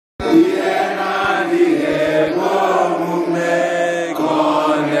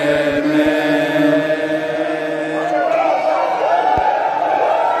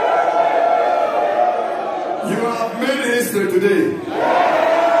Today.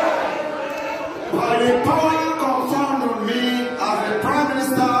 By the power conferred on me as the Prime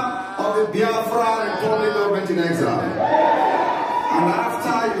Minister of the Biafra Republic government in exile, and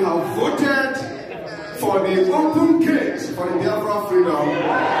after you have voted for the open gate for the Biafra freedom,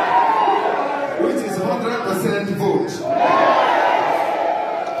 which is 100% vote,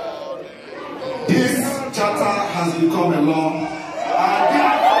 this charter has become a law, and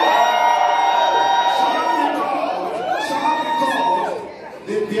therefore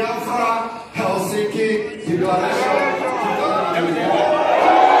the Biafra Helsinki Declaration 2024.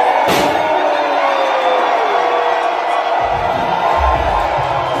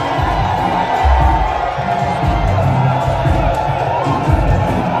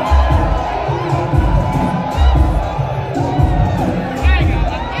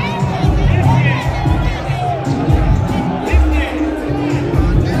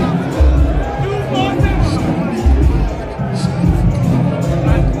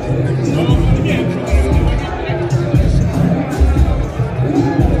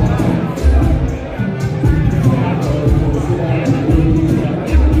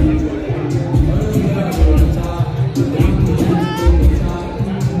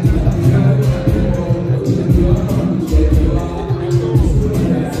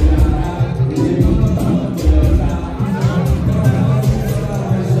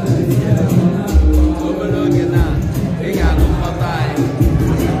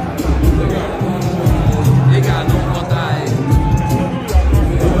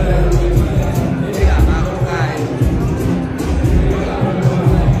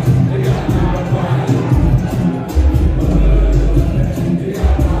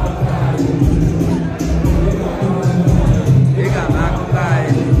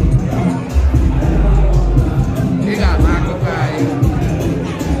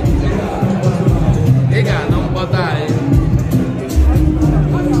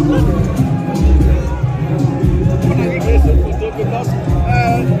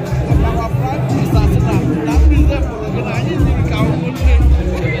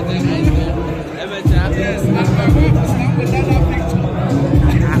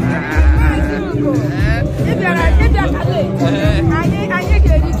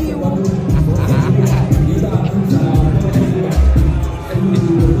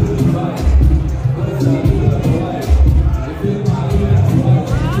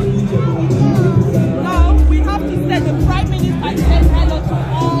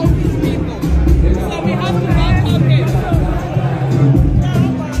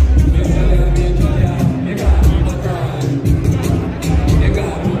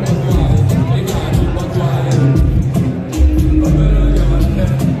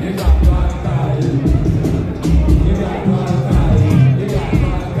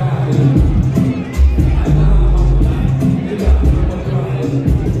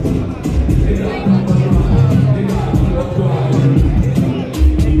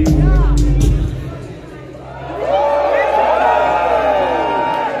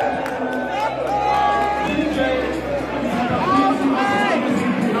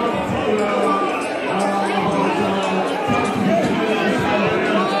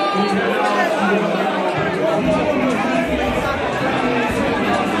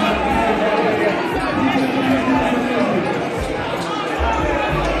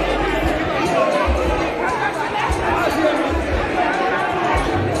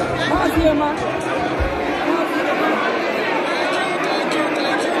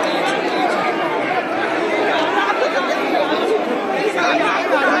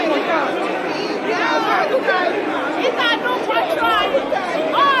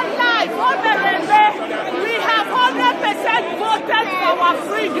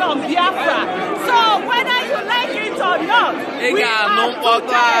 Freedom, Biafra. So whether you like it or not, we are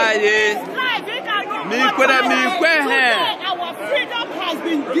today live. Today our freedom has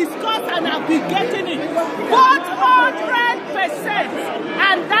been discussed and have been getting it 100%,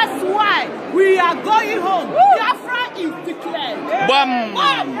 and that's why we are going home. Biafra is declared.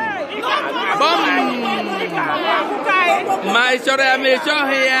 My story,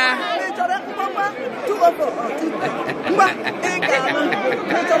 here.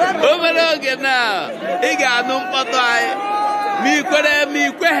 Overlook now. He got no photo. Me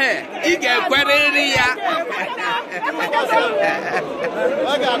quere, he get queria.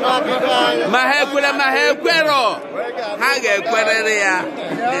 My hair quero. I get queria.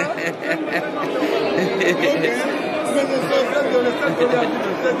 They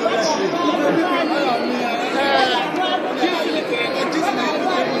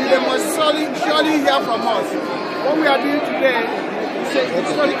must surely hear from us. What we are doing today is a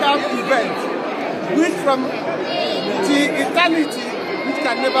historical event, which from eternity, which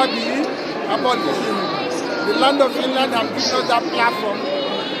can never be abolished. The land of Finland has given us that platform,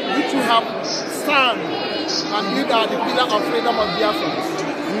 which we have stand and build the pillar of freedom of Biafra.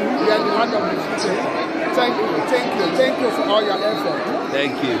 We are the land of the future. Thank you for all your effort.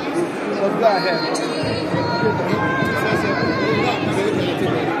 Thank you. Let's go ahead.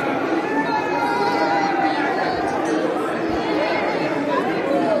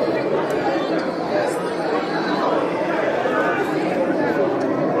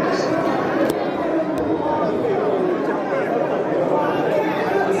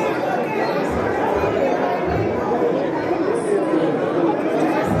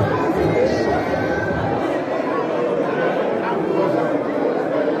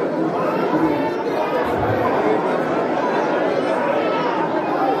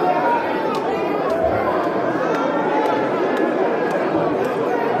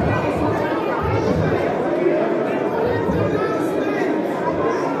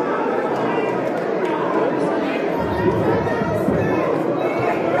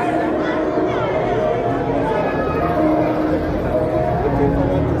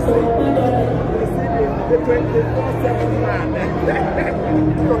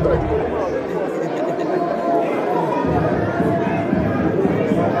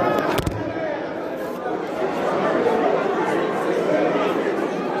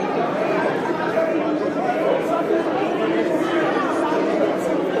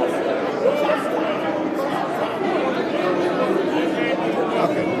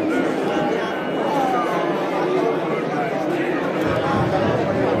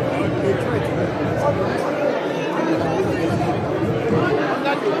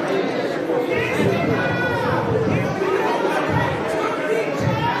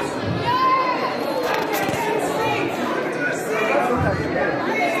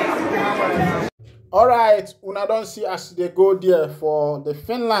 All right, una don't see as they go there for the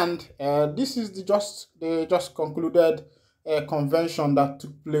Finland. This is they just concluded a convention that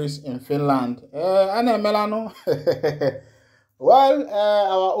took place in Finland. Melano. Well,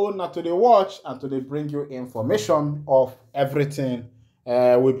 our own not to the watch and to they bring you information of everything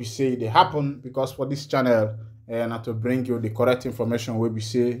we be say they happen, because for this channel not to bring you the correct information we be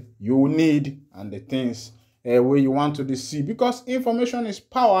say you need and the things where you want to see, because information is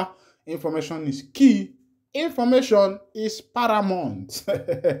power. Information is key. Information is paramount.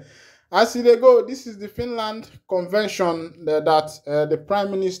 As they go, this is the Finland convention that the Prime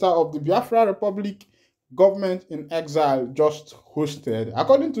Minister of the Biafra Republic government in exile just hosted.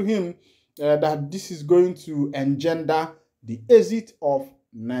 According to him, that this is going to engender the exit of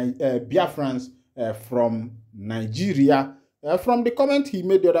Biafrans from Nigeria. From the comment he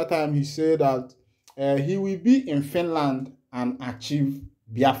made the other time, he said that he will be in Finland and achieve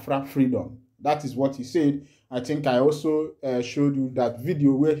Biafra freedom. That is what he said. I think I also showed you that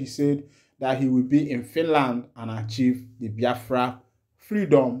video where he said that he will be in Finland and achieve the Biafra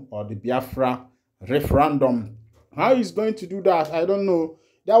freedom or the Biafra referendum. How he's going to do that, I don't know.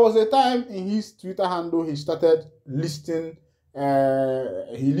 There was a time in his Twitter handle he started listing.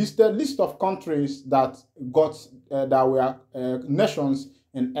 He listed list of countries that got that were nations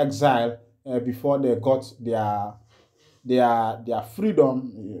in exile before they got their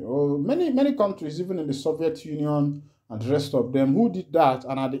freedom. Many countries, even in the Soviet Union and the rest of them, who did that,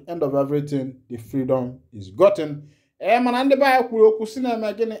 and at the end of everything, the freedom is gotten. Manande ba kwuru okwu si na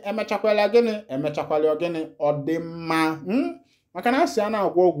emegene emechakwala gene emechakwala ogene odimma maka na asi ana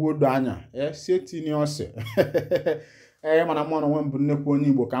agwa ogwu odo anya si etini ose mana mụ onwe m bụ nnekwu onye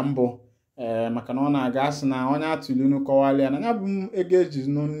Igbo ka mbụ maka na ọ na-aga asị na onye atụli unu kọwalịa na nya bụ ego eji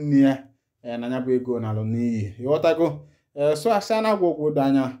nne ya na nya bụ ego na alụ n'iyi ịghọtago. So asi ana agwa ogwu odo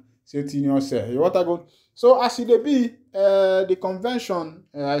anya si etini ose ịghọtago. So as it be, the convention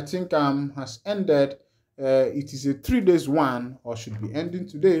I think has ended. It is a 3 days one, or should be ending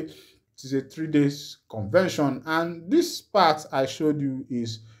today. It is a 3 days convention, and this part I showed you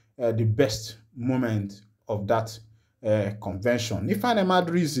is the best moment of that convention. If I'm a mad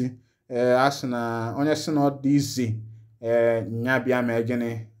reason, as na onye si not easy,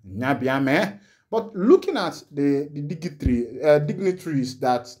 nyabiame. But looking at the dignitaries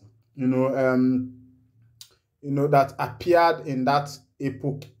that that appeared in that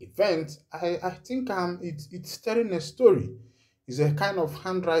epoch event, I think it's telling a story. It's a kind of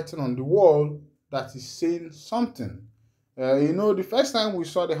handwriting on the wall that is saying something. The first time we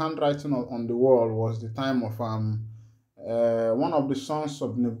saw the handwriting on the wall was the time of one of the sons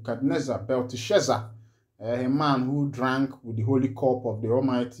of Nebuchadnezzar, Belteshazzar, a man who drank with the holy cup of the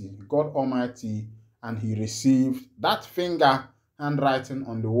Almighty, God Almighty, and he received that finger handwriting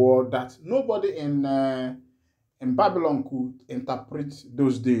on the wall that nobody in Babylon could interpret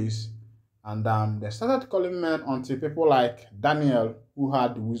those days. And they started calling men until people like Daniel, who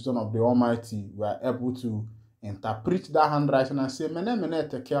had the wisdom of the Almighty, were able to interpret that handwriting and say, Mene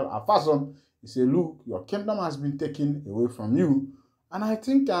tekel afazon. He said, look, your kingdom has been taken away from you. And I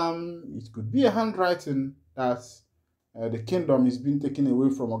think it could be a handwriting that the kingdom is being taken away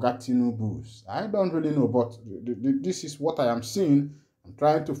from Tinubu's. I don't really know, but this is what I am seeing. I'm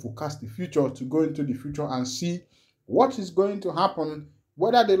trying to forecast the future, to go into the future and see what is going to happen,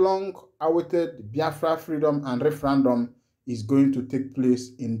 whether the long-awaited Biafra freedom and referendum is going to take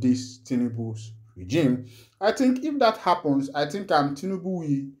place in this Tinubu's regime. I think if that happens, I think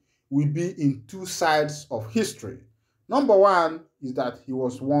Tinubu will be in two sides of history. Number one is that he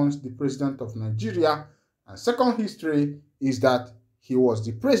was once the president of Nigeria, and second history is that he was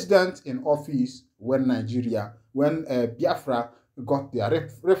the president in office when Biafra got their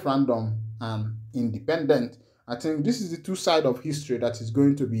referendum and independent. I think this is the two sides of history that is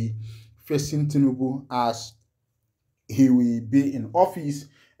going to be facing Tinubu as he will be in office,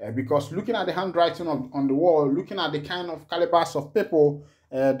 because looking at the handwriting on the wall, looking at the kind of calibers of people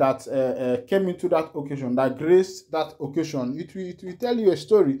that came into that occasion, that graced that occasion, it will tell you a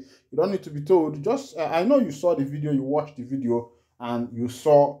story. You don't need to be told. Just I know you saw the video, you watched the video, and you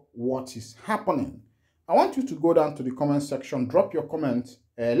saw what is happening. I want you to go down to the comment section, drop your comment.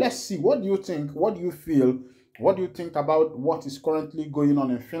 Let's see, what do you think? What do you feel? What do you think about what is currently going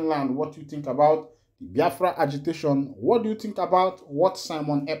on in Finland? What do you think about the Biafra agitation? What do you think about what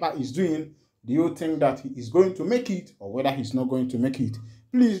Simon Ekpa is doing? Do you think that he is going to make it, or whether he's not going to make it?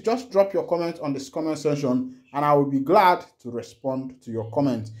 Please just drop your comment on this comment section, and I will be glad to respond to your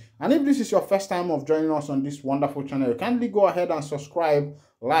comment. And if this is your first time of joining us on this wonderful channel, kindly go ahead and subscribe,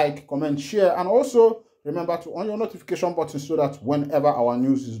 like, comment, share, and also remember to on your notification button so that whenever our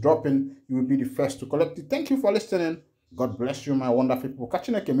news is dropping, you will be the first to collect it. Thank you for listening. God bless you, my wonderful people. Catch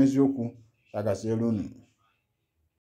you next time.